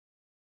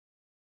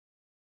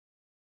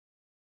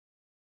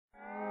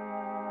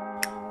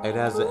Hey,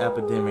 there's an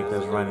epidemic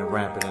that's running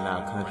rampant in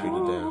our country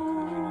today,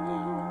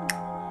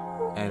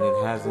 and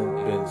it hasn't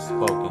been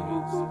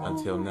spoken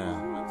until now.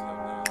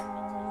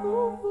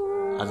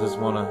 I just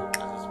want to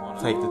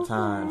take the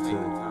time to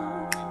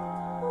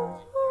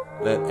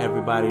let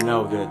everybody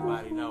know that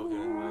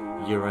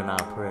you're in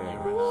our prayers.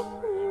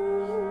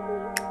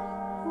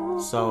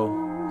 So,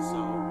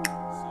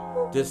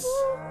 this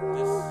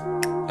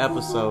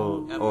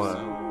episode, or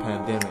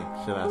pandemic,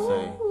 should I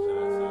say,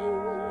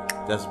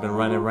 that's been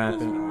running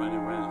rampant,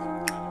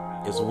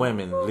 is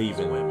women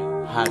leaving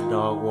hot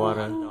dog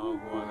water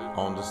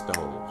on the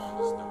stove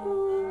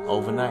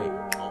overnight.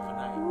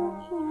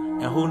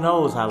 And who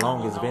knows how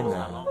long it's been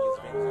there.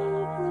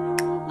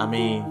 I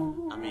mean,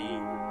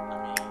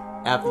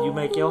 after you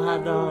make your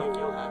hot dog,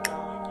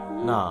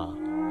 nah,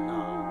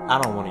 I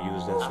don't want to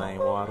use that same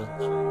water.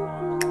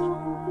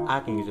 I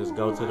can just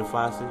go to the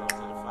faucet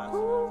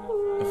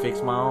and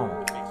fix my own.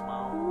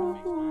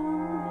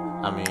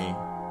 I mean,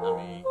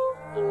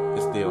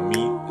 it's still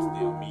meat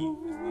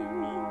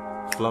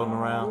floating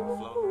around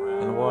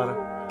in the water,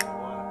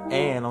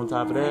 and on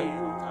top of that,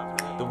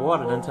 the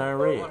water done turned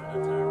red.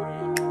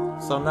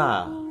 So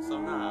nah,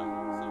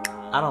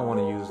 I don't want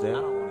to use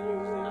that.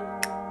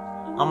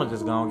 I'ma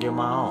just gonna get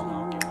my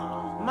own.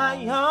 My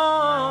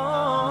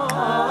own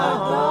hot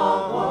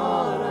dog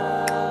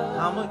water.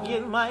 I'ma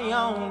get my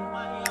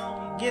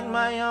own. Get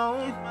my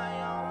own.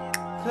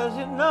 'Cause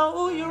you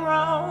know you're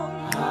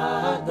wrong.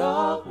 Hot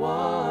dog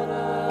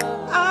water.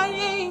 I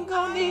ain't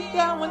gonna need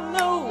that one,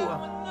 no.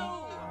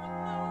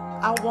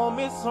 I want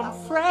me some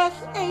fresh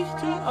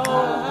H2O.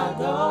 Hot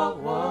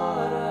dog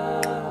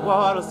water.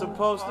 Water's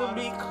supposed to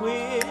be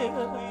clear,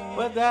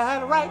 but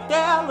that right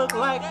there look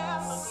like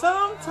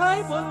some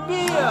type of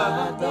beer.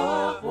 Hot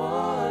dog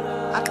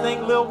water. I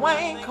think Lil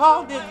Wayne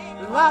called it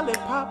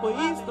lollipop or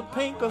Easter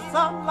pink or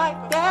something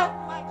like that.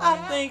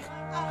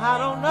 I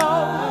don't know.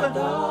 Hot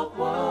dog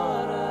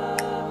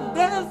water.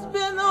 That's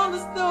been on the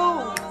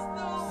stove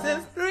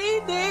since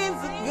 3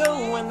 days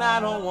ago, and I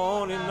don't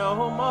want it no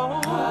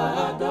more.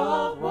 Hot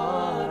dog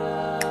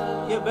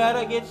water. You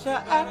better get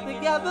your act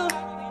together,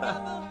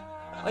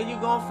 or you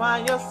gonna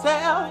find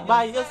yourself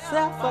by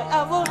yourself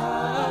forever.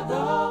 Hot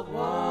dog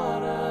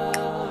water.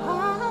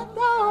 Hot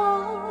dog.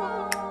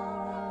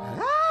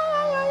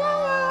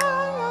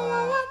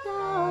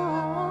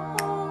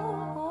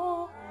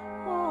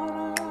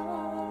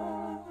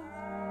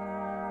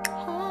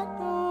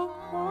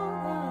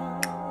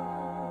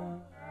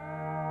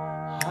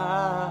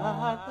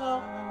 Hot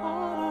dog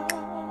water.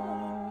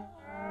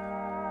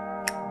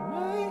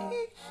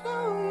 Make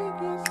sure you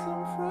get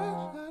some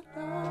fresh hot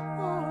dog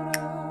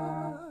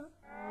water.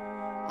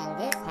 And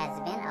this has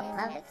been a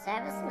public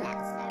service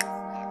announcement.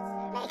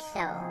 Make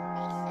sure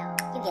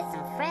you get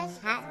some fresh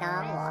hot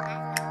dog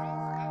water.